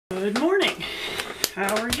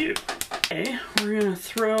How are you? Okay, we're gonna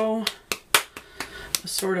throw a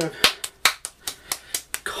sort of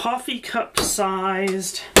coffee cup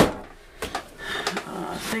sized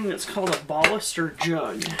thing that's called a Baluster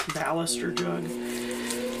Jug. Baluster Jug.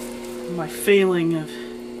 My failing of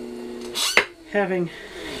having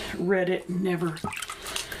read it and never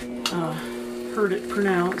heard it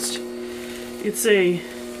pronounced. It's a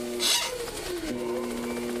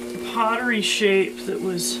pottery shape that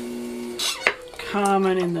was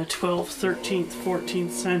common in the 12th, 13th,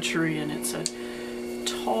 14th century, and it's a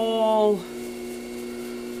tall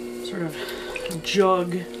sort of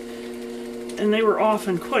jug, and they were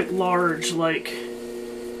often quite large, like,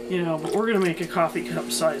 you know, but we're going to make a coffee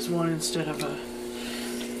cup size one instead of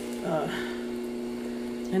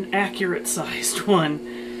an accurate sized one,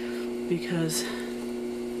 because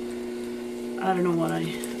I don't know what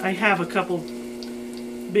I have a couple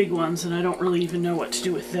big ones and I don't really even know what to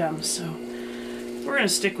do with them, so we're going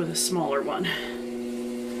to stick with a smaller one.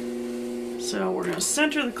 So we're going to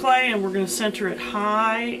center the clay, and we're going to center it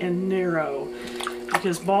high and narrow,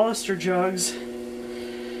 because Baluster jugs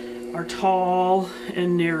are tall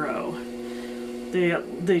and narrow.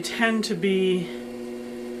 They tend to be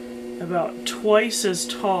about twice as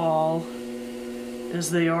tall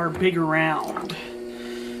as they are big around.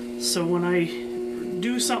 So when I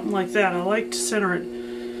do something like that, I like to center it,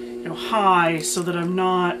 you know, high, so that I'm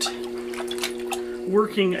not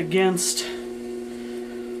working against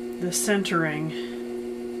the centering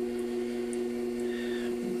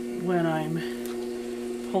when I'm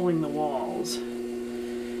pulling the walls.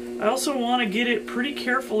 I also want to get it pretty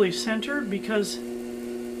carefully centered, because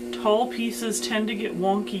tall pieces tend to get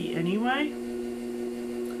wonky anyway,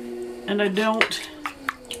 and I don't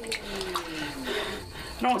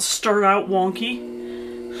start out wonky.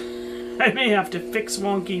 I may have to fix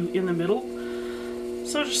wonky in the middle.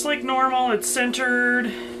 So just like normal, it's centered.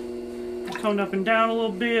 I combed up and down a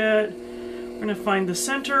little bit. We're going to find the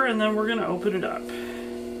center, and then we're going to open it up.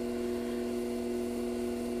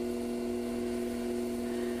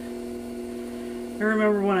 I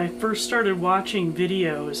remember when I first started watching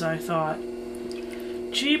videos, I thought,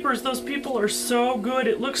 jeepers, those people are so good.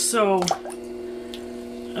 It looks so,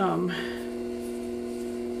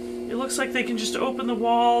 it looks like they can just open the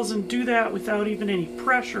walls and do that without even any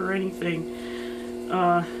pressure or anything.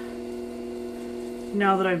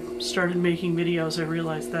 Now that I've started making videos, I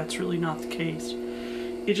realize that's really not the case.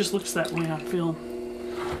 It just looks that way on film.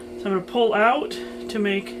 So I'm going to pull out to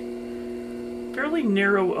make a fairly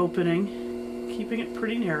narrow opening, keeping it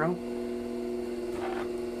pretty narrow.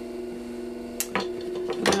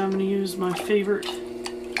 And then I'm going to use my favorite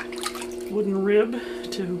wooden rib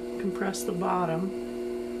to compress the bottom.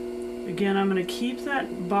 Again, I'm going to keep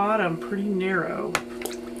that bottom pretty narrow.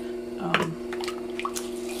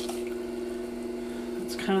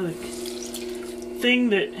 That's kind of the thing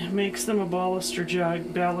that makes them a Baluster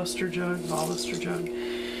jug,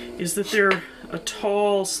 is that they're a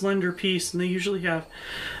tall, slender piece, and they usually have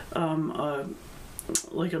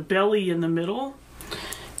like a belly in the middle,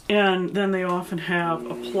 and then they often have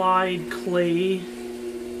applied clay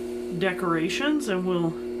decorations, and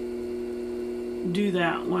we'll do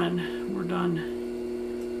that when we're done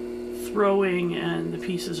throwing and the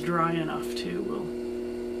piece is dry enough to. We'll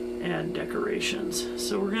add decorations.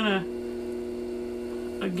 So we're gonna,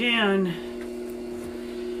 again,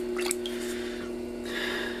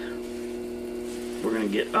 we're gonna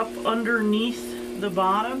get up underneath the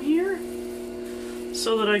bottom here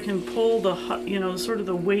so that I can pull the, you know, sort of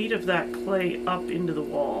the weight of that clay up into the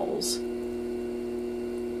walls.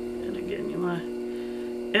 And again, you want,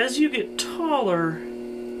 as you get taller,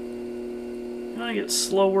 you want to get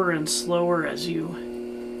slower and slower as you,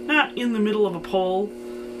 not in the middle of a pull,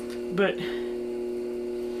 but, you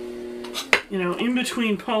know, in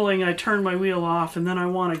between pulling, I turn my wheel off, and then I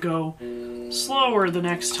want to go slower the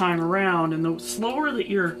next time around. And the slower that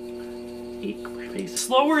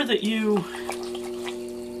you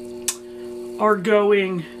are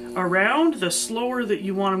going around, the slower that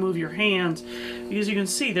you want to move your hands, because you can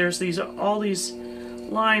see there's all these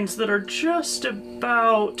lines that are just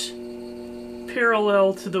about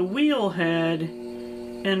parallel to the wheel head,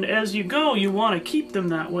 and as you go, you want to keep them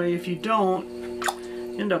that way. If you don't,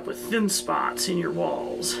 you end up with thin spots in your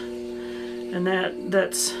walls, and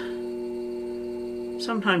that's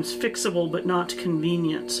sometimes fixable but not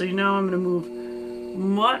convenient. So now I'm going to move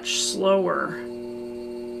much slower,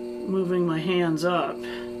 moving my hands up,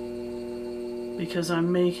 because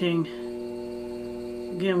I'm making,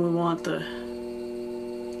 again, we want the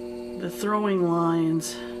throwing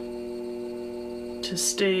lines to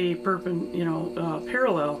stay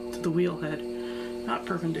parallel to the wheel head, not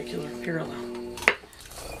perpendicular, parallel.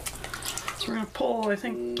 So we're going to pull, I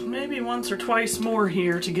think, maybe once or twice more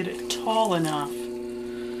here to get it tall enough.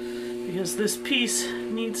 Because this piece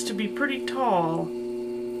needs to be pretty tall to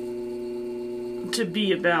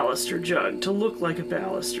be a baluster jug, to look like a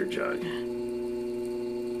baluster jug.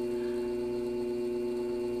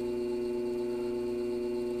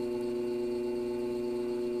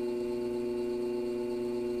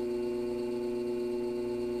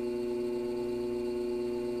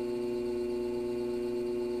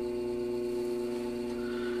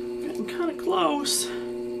 Getting kind of close.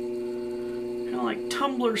 Kind of like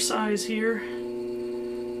tumbler size here.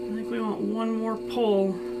 I think we want one more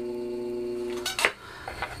pull.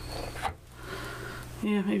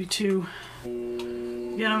 Yeah, maybe two.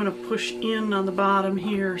 Again, I'm going to push in on the bottom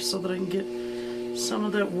here so that I can get some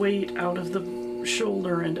of that weight out of the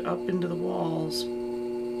shoulder and up into the walls.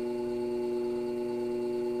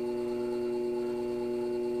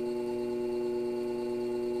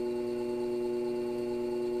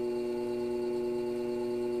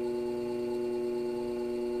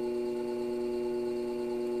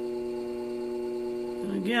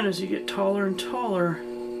 And again, as you get taller and taller,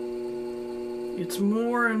 it's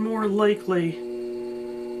more and more likely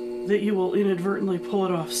that you will inadvertently pull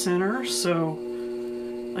it off center. So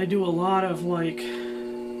I do a lot of like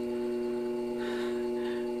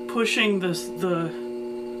pushing the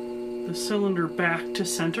cylinder back to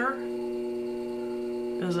center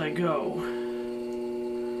as I go.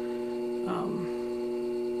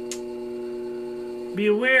 Be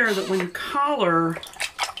aware that when you collar,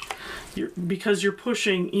 because you're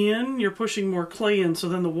pushing in, you're pushing more clay in, so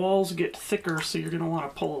then the walls get thicker, so you're going to want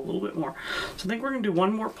to pull a little bit more. So I think we're going to do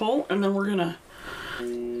one more pull, and then we're going to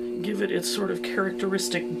give it its sort of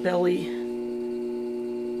characteristic belly.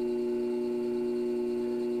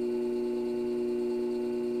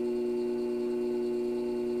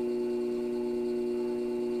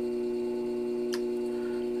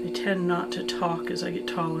 I tend not to talk as I get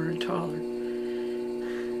taller and taller.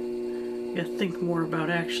 I gotta think more about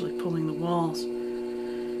actually pulling the walls,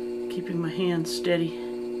 keeping my hands steady.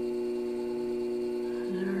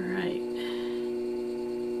 Alright.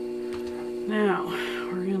 Now,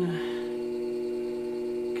 we're gonna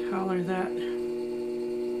collar that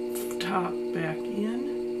top back in.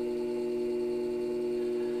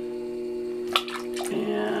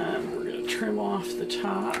 And we're gonna trim off the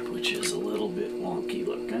top, which is a little bit wonky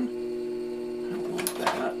looking. I don't want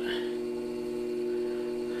that.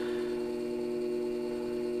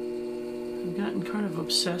 I've gotten kind of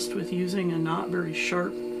obsessed with using a not very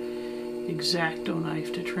sharp X-Acto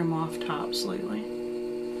knife to trim off tops lately.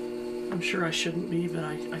 I'm sure I shouldn't be, but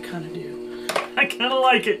I kind of do. I kind of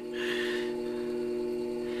like it.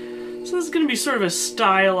 So this is going to be sort of a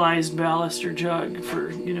stylized baluster jug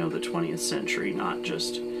for, you know, the 20th century, not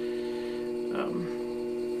just,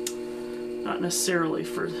 not necessarily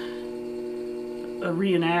for a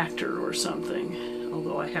reenactor or something,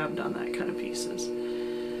 although I have done that kind of pieces.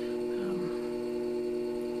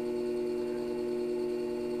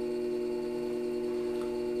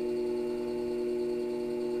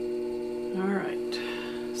 Alright,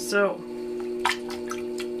 so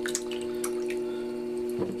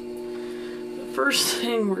the first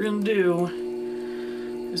thing we're going to do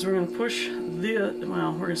is we're going to push the,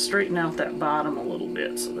 well, we're going to straighten out that bottom a little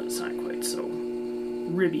bit so that it's not quite so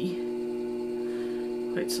ribby.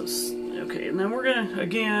 Quite so, okay, and then we're going to,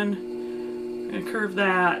 again, curve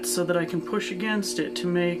that so that I can push against it to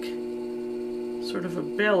make sort of a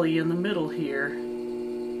belly in the middle here.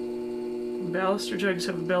 Baluster jugs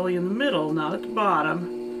have a belly in the middle, not at the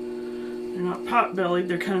bottom. They're not pot-bellied,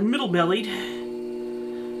 they're kind of middle-bellied.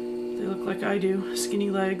 They look like I do. Skinny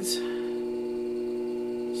legs,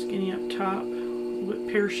 skinny up top, a little bit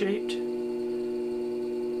pear-shaped.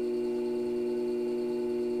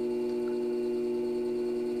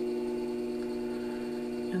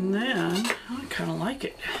 And then, I kind of like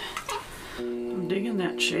it. I'm digging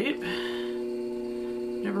that shape.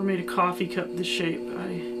 Never made a coffee cup this shape.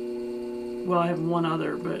 Well, I have one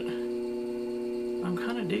other, but I'm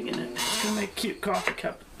kind of digging it. It's going to make a cute coffee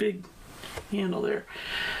cup. Big handle there.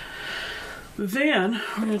 Then,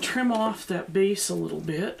 we're going to trim off that base a little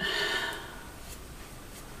bit.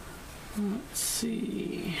 Let's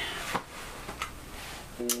see.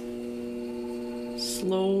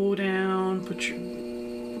 Slow down. Put your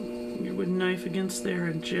wooden knife against there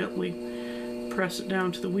and gently press it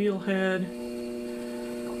down to the wheel head.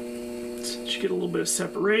 So that you get a little bit of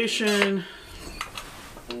separation.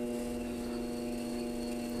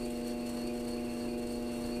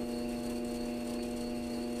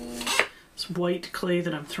 This white clay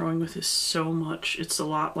that I'm throwing with is so much, it's a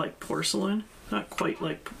lot like porcelain. Not quite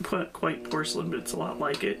porcelain, but it's a lot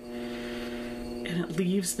like it. and it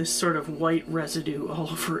leaves this sort of white residue all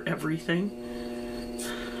over everything.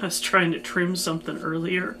 I was trying to trim something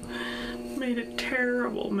earlier, made a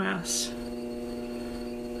terrible mess.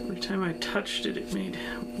 Every time I touched it, it made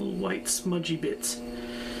little white smudgy bits.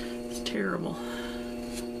 It's terrible.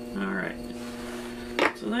 Alright,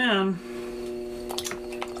 so then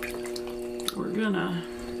we're gonna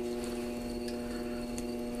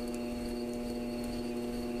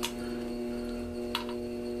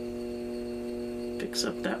fix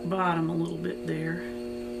up that bottom a little bit there.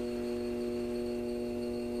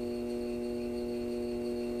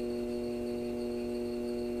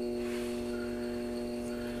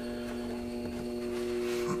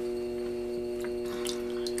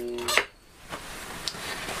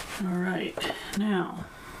 Alright, now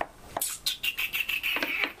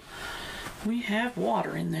we have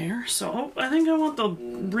water in there, so I think I want the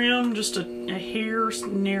rim just a hair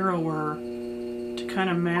narrower to kind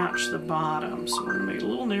of match the bottom. So we're going to make it a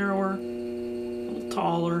little narrower, a little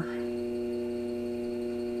taller,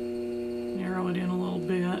 narrow it in a little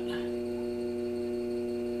bit,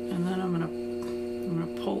 and then I'm going to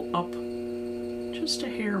pull up just a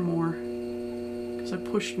hair more because I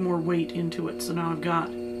pushed more weight into it, so now I've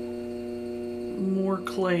got more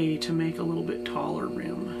clay to make a little bit taller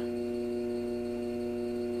rim.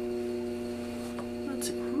 Let's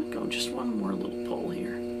see, I'm gonna go just one more little pull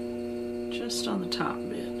here, just on the top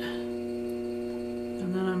bit.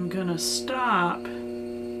 And then I'm gonna stop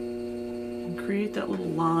and create that little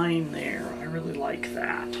line there. I really like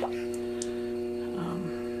that.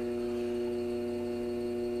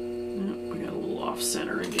 We got a little off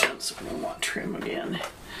center again, so we don't want trim again.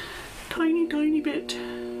 Tiny, tiny bit.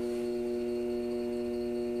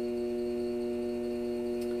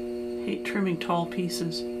 Hate trimming tall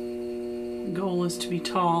pieces. The goal is to be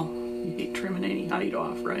tall. You hate trimming any height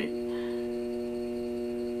off, right?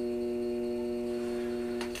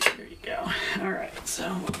 There you go. Alright,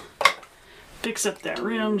 so fix up that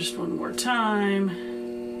rim just one more time.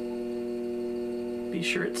 Be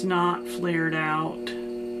sure it's not flared out.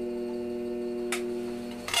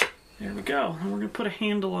 There we go. And we're going to put a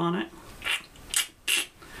handle on it.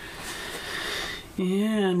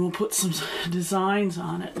 And we'll put some designs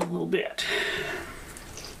on it in a little bit.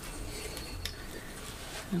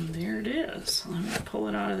 And there it is. Let me pull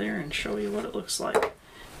it out of there and show you what it looks like.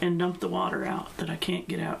 And dump the water out that I can't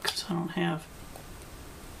get out because I don't have.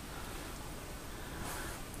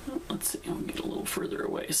 Oh, let's see, I'll get a little further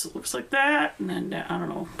away. So it looks like that. And then, I don't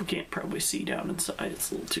know, we can't probably see down inside.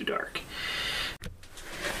 It's a little too dark.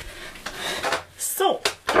 So,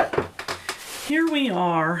 here we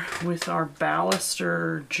are with our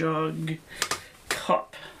Baluster Jug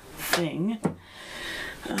cup thing.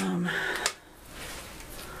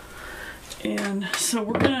 And so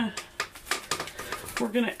we're gonna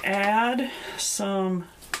add some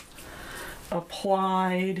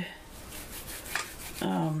applied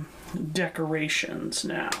decorations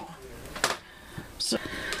now. So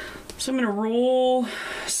I'm gonna roll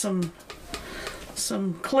some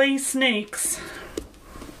clay snakes.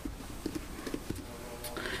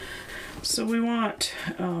 So we want,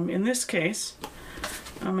 in this case,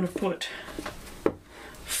 I'm going to put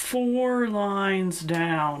 4 lines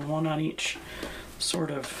down, one on each sort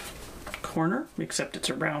of corner, except it's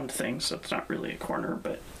a round thing, so it's not really a corner,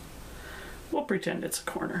 but we'll pretend it's a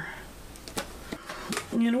corner.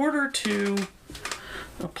 In order to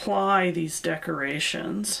apply these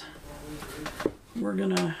decorations,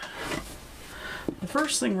 the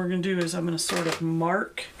first thing we're going to do is I'm going to sort of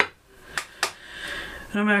mark.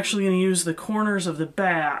 And I'm actually going to use the corners of the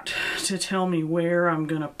bat to tell me where I'm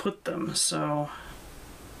going to put them. So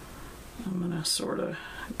I'm going to sort of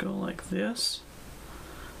go like this,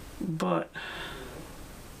 and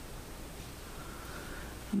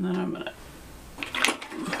then I'm going to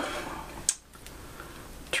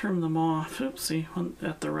trim them off. Oopsie,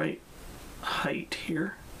 at the right height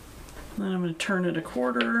here. And then I'm going to turn it a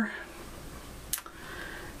quarter,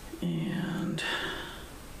 and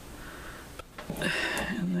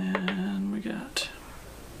then we got,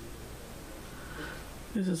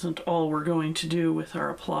 this isn't all we're going to do with our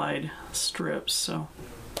applied strips, so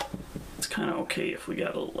it's kind of okay if we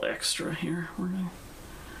got a little extra here. We're going to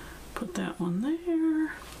put that one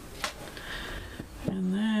there,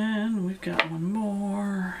 and then we've got one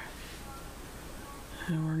more,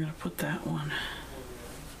 and we're going to put that one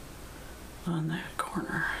on that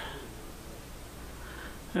corner.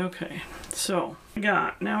 Okay, so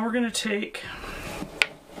now we're going to take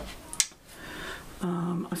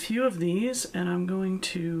a few of these, and I'm going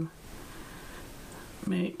to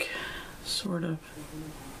make sort of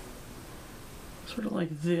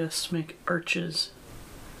like this, make arches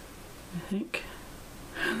I think.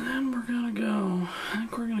 And then we're gonna go, I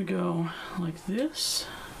think we're gonna go like this.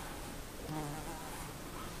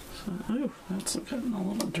 So, ooh, that's getting a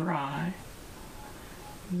little dry.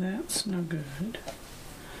 That's no good.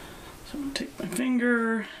 So I'm gonna take my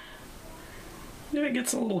finger. If it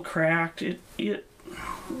gets a little cracked, it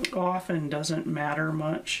often doesn't matter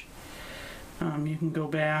much. You can go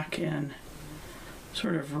back and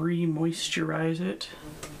sort of re-moisturize it.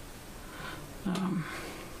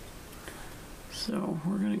 So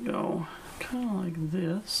we're gonna go kind of like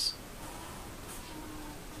this.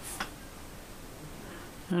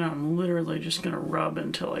 And I'm literally just gonna rub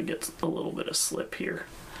until I get a little bit of slip here.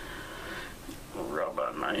 Rub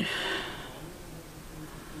on my...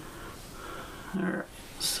 Alright,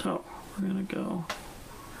 so we're gonna go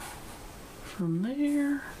from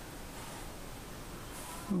there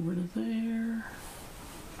over to there.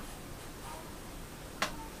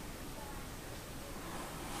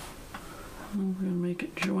 And we're gonna make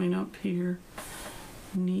it join up here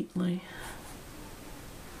neatly.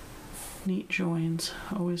 Neat joins,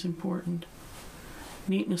 always important.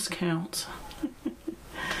 Neatness counts.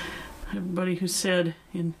 Everybody who said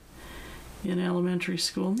in elementary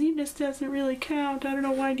school, neatness doesn't really count. I don't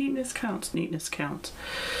know why neatness counts. Neatness counts.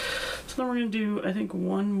 So then we're going to do, I think,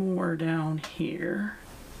 one more down here.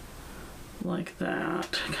 Like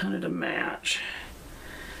that, kind of to match.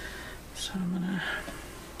 So I'm going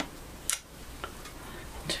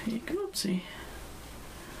to take, oopsie.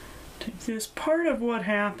 Take this. Part of what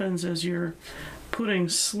happens as you're putting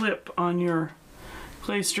slip on your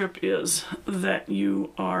clay strip is that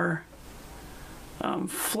you are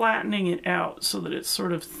flattening it out so that it's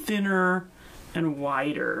sort of thinner and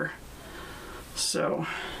wider. So,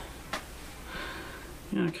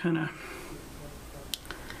 you know, kind of,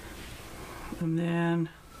 and then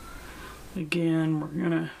again, we're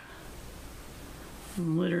gonna,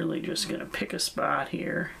 I'm literally just gonna pick a spot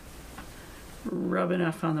here, rub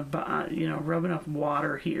enough on the bottom, you know, rub enough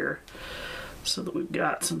water here so that we've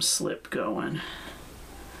got some slip going.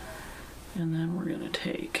 And then we're going to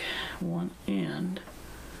take one end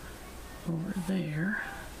over there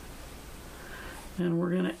and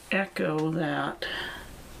we're going to echo that,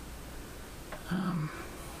 kind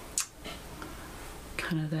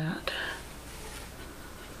of that,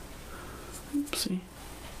 oopsie,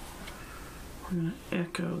 we're going to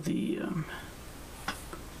echo the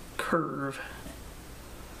curve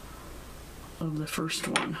of the first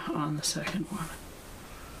one on the second one.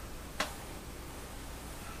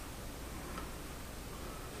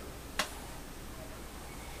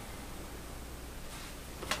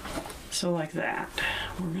 So like that,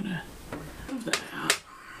 we're gonna move that out.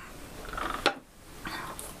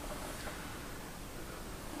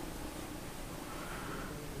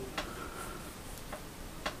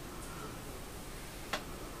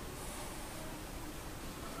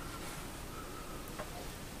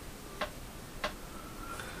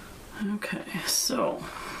 Okay, so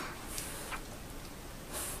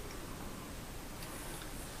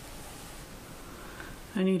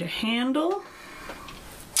I need a handle.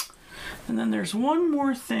 And then there's one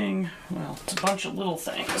more thing, well, it's a bunch of little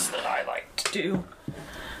things that I like to do.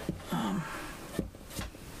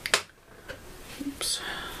 Oops.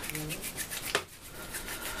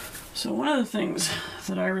 So one of the things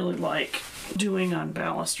that I really like doing on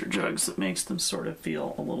baluster jugs that makes them sort of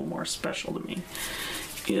feel a little more special to me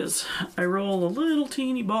is I roll a little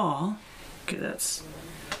teeny ball. Okay, that's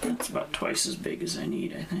about twice as big as I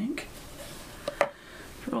need, I think.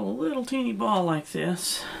 Roll a little teeny ball like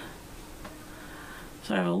this.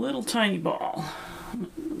 So I have a little tiny ball.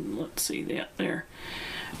 Let's see that there.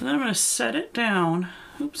 And then I'm going to set it down.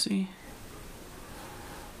 Oopsie.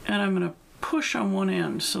 And I'm going to push on one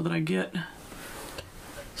end so that I get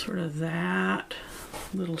sort of that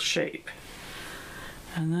little shape.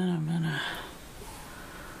 And then I'm going to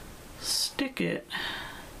stick it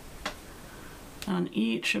on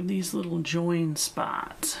each of these little join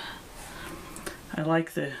spots. I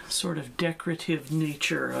like the sort of decorative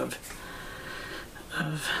nature of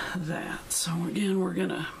that. So again, we're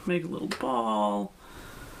gonna make a little ball,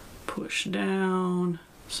 push down,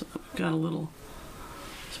 so we've got a little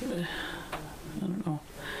sort of, I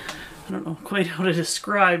don't know quite how to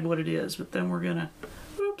describe what it is, but then we're gonna,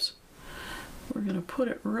 oops, we're gonna put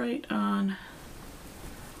it right on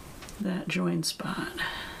that join spot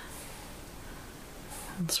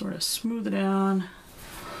and sort of smooth it down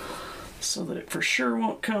so that it for sure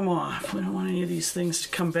won't come off. We don't want any of these things to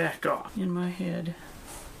come back off in my head.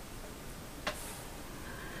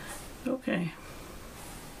 Okay.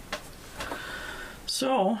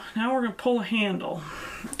 So now we're going to pull a handle.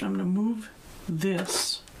 I'm going to move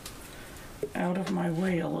this out of my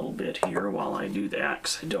way a little bit here while I do that,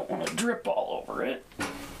 because I don't want to drip all over it.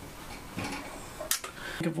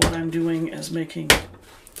 Think of what I'm doing as making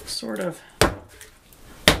sort of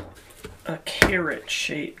a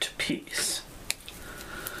carrot-shaped piece.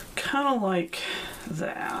 Kind of like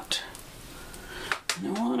that.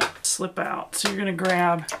 And I want to slip out. So you're going to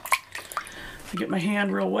grab, I get my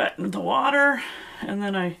hand real wet in the water, and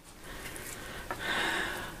then I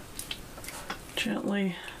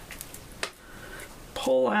gently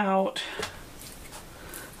pull out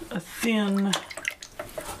a thin,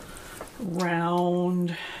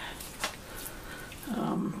 round,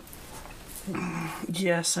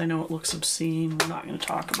 yes, I know it looks obscene. We're not going to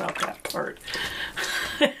talk about that part.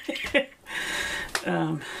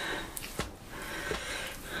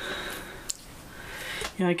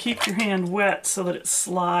 You know, keep your hand wet so that it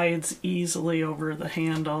slides easily over the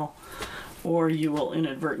handle, or you will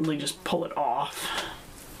inadvertently just pull it off.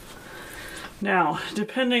 Now,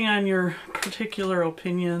 depending on your particular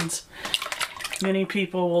opinions, many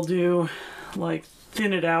people will do like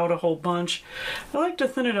thin it out a whole bunch. I like to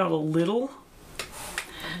thin it out a little,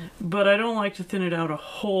 but I don't like to thin it out a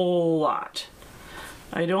whole lot.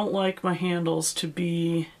 I don't like my handles to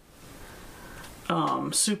be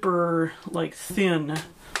super like thin.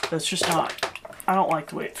 That's just not, I don't like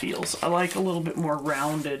the way it feels. I like a little bit more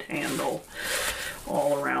rounded handle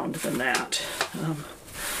all around than that.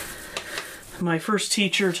 My first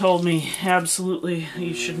teacher told me absolutely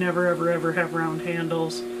you should never ever ever have round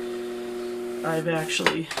handles. I've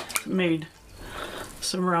actually made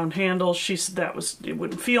some round handles. She said it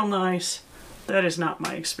wouldn't feel nice. That is not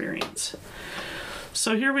my experience.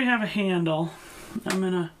 So here we have a handle. I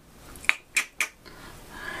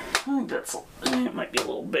think it might be a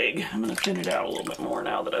little big. I'm gonna thin it out a little bit more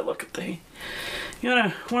now that I look at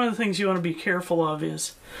one of the things you want to be careful of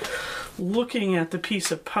is looking at the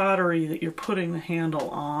piece of pottery that you're putting the handle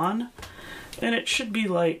on, and it should be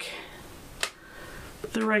like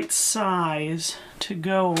the right size to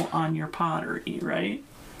go on your pottery, right?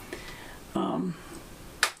 And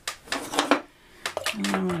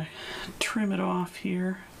I'm gonna trim it off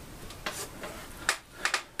here.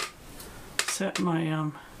 Set my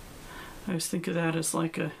I always think of that as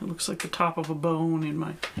like it looks like the top of a bone in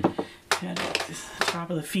my head, like the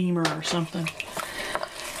top of the femur or something.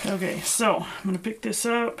 Okay, so I'm going to pick this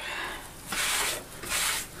up.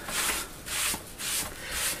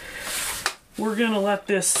 We're going to let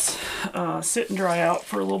this sit and dry out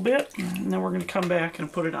for a little bit, and then we're going to come back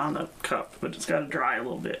and put it on the cup, but it's got to dry a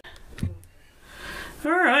little bit.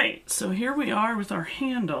 Alright, so here we are with our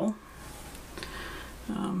handle.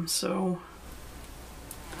 So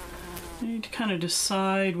I need to kind of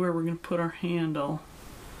decide where we're going to put our handle.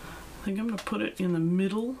 I think I'm going to put it in the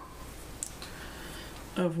middle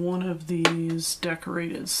of one of these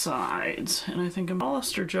decorated sides. And I think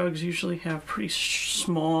Baluster jugs usually have pretty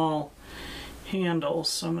small handles,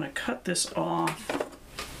 so I'm going to cut this off.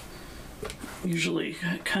 Usually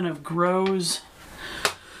it kind of grows,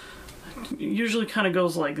 usually kind of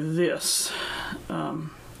goes like this,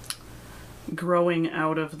 growing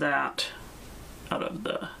out of the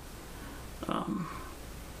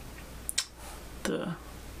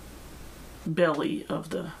belly of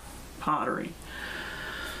the pottery.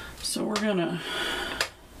 So I'm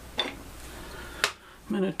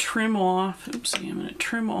gonna trim off, oopsie, I'm gonna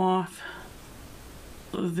trim off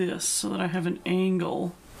this so that I have an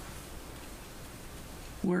angle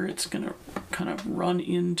where it's gonna kind of run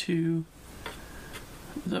into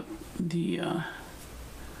the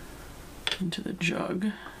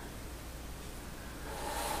jug.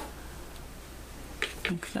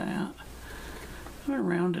 Like that. I'm gonna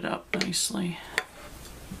round it up nicely.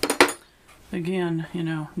 Again, you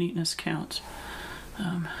know, neatness counts.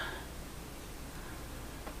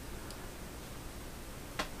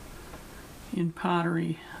 In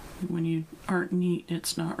pottery, when you aren't neat,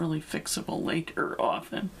 it's not really fixable later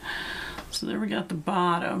often. So there we got the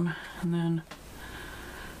bottom, and then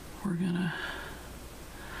we're gonna,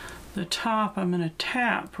 the top I'm gonna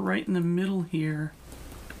tap right in the middle here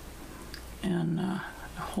and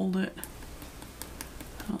hold it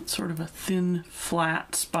sort of a thin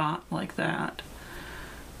flat spot like that,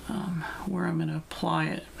 where I'm going to apply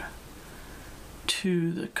it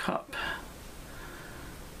to the cup.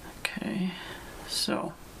 Okay,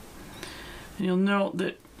 so and you'll note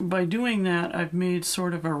that by doing that I've made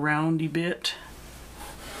sort of a roundy bit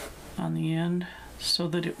on the end so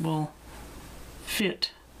that it will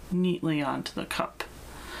fit neatly onto the cup.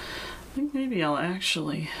 I think maybe I'll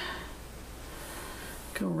actually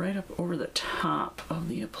go right up over the top of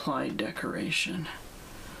the applied decoration.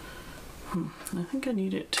 I think I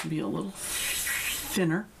need it to be a little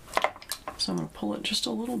thinner. So I'm going to pull it just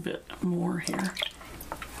a little bit more here.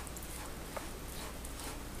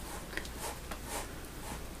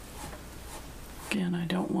 Again, I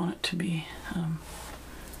don't want it to be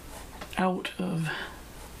out of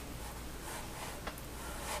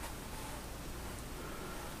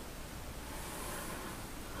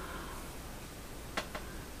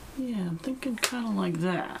I'm thinking kind of like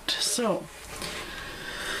that. So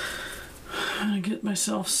I'm going to get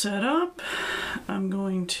myself set up. I'm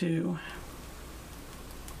going to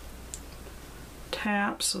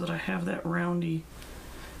tap so that I have that roundy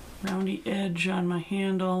edge on my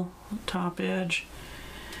handle, top edge.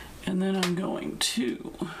 And then I'm going to,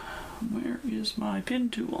 where is my pin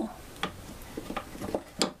tool?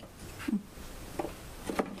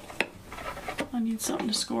 I need something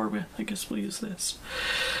to score with. I guess we'll use this.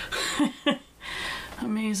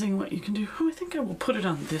 Amazing what you can do. Oh, I think I will put it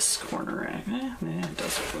on this corner. It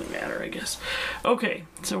doesn't really matter, I guess. Okay,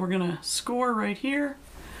 so we're gonna score right here,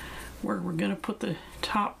 where we're gonna put the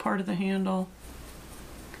top part of the handle,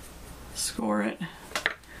 score it,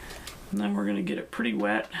 and then we're gonna get it pretty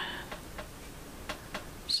wet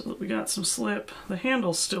so that we got some slip. The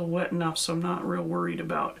handle's still wet enough, so I'm not real worried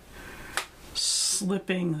about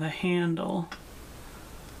slipping the handle.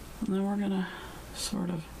 And then we're gonna sort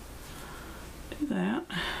of do that,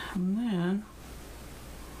 and then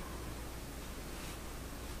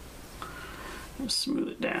just smooth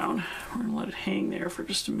it down. We're gonna let it hang there for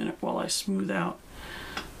just a minute while I smooth out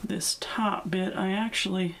this top bit. I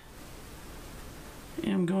actually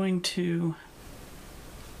am going to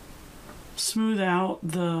smooth out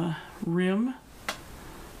the rim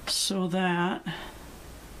so that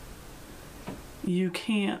you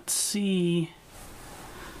can't see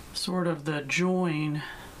sort of the join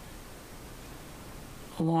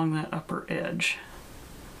along that upper edge.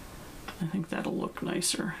 I think that'll look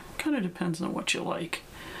nicer. Kind of depends on what you like,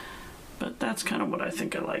 but that's kind of what I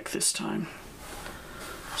think I like this time.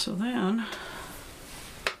 So then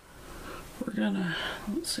we're gonna,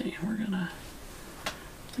 let's see,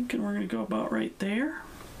 thinking we're gonna go about right there.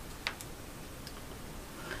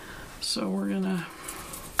 So we're gonna,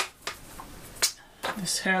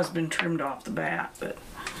 this has been trimmed off the bat, but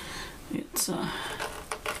it's kind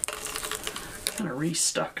of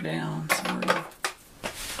restuck down, so we're gonna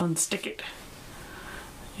unstick it,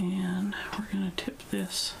 and we're gonna tip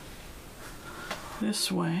this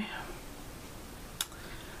way,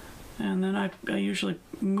 and then I usually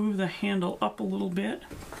move the handle up a little bit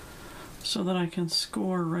so that I can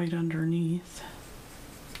score right underneath.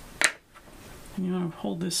 And you want to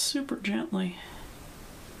hold this super gently,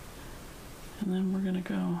 and then we're gonna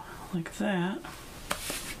go like that.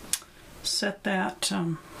 Set that,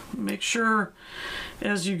 make sure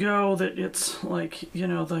as you go that it's like, you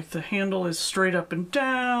know, like the handle is straight up and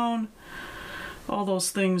down, all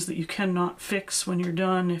those things that you cannot fix when you're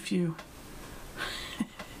done. If you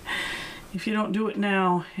if you don't do it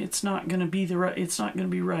now, it's not going to be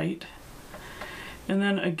right. And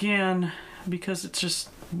then again, because it's just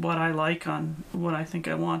what I like on what I think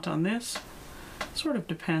I want on this, sort of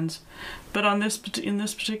depends, but on this, in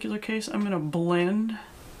this particular case, I'm going to blend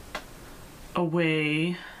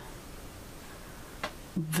away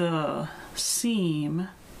the seam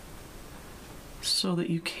so that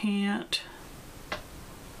you can't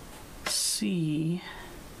see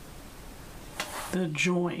the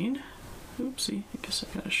join. Oopsie, I guess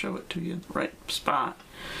I gotta show it to you in the right spot.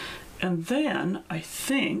 And then I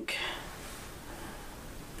think,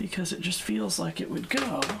 because it just feels like it would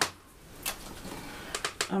go,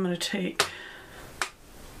 I'm gonna take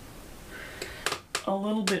a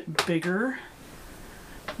little bit bigger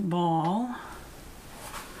ball,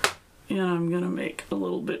 and I'm gonna make a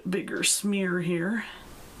little bit bigger smear here,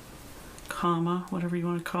 comma, whatever you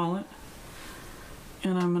want to call it,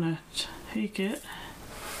 and I'm gonna take it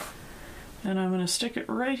and I'm gonna stick it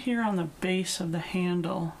right here on the base of the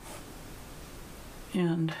handle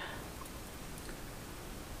and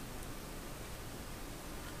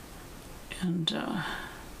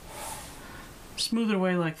smooth it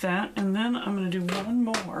away like that. And then I'm going to do one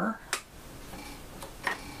more,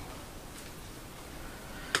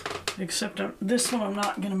 except this one I'm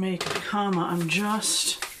not going to make a comma. I'm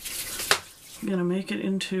just going to make it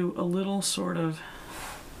into a little sort of,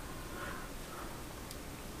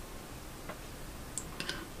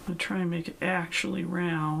 I'm going to try and make it actually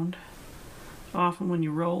round. Often when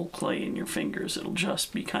you roll clay in your fingers, it'll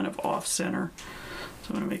just be kind of off center.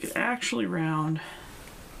 So I'm going to make it actually round.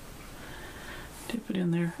 Dip it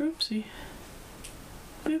in there. Oopsie.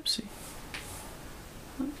 Oopsie.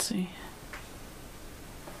 Let's see.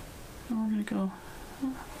 And we're going to go,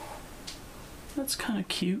 oh, that's kind of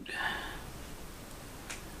cute.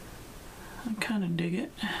 I kind of dig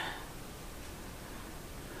it.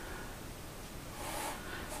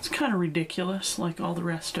 It's kind of ridiculous, like all the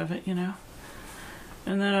rest of it, you know.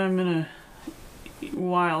 And then I'm gonna,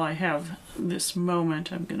 while I have this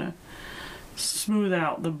moment, I'm gonna smooth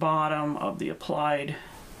out the bottom of the applied,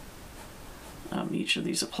 each of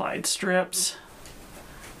these applied strips,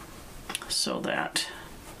 so that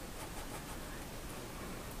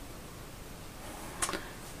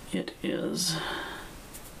it is,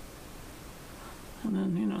 and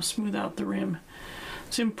then, you know, smooth out the rim.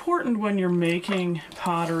 It's important when you're making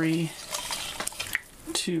pottery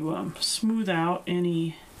to smooth out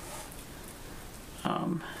any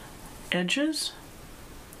edges,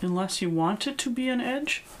 unless you want it to be an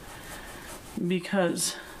edge,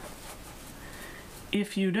 because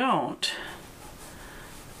if you don't,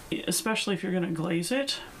 especially if you're going to glaze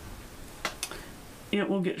it, it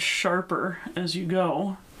will get sharper as you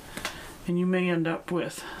go, and you may end up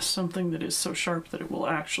with something that is so sharp that it will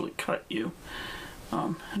actually cut you,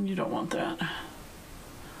 and you don't want that.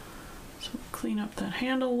 So clean up that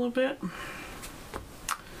handle a little bit,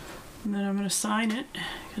 and then I'm going to sign it,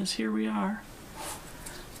 because here we are,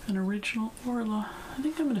 an original Orla. I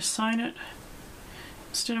think I'm going to sign it,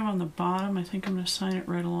 instead of on the bottom, I think I'm going to sign it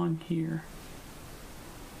right along here.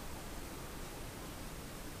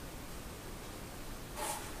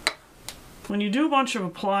 When you do a bunch of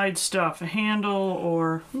applied stuff, a handle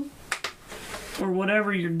or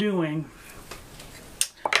whatever you're doing,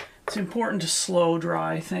 it's important to slow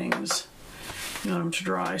dry things. You want them to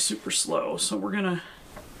dry super slow. So I'm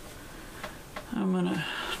gonna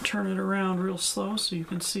turn it around real slow so you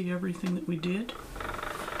can see everything that we did,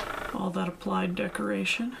 all that applied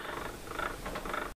decoration.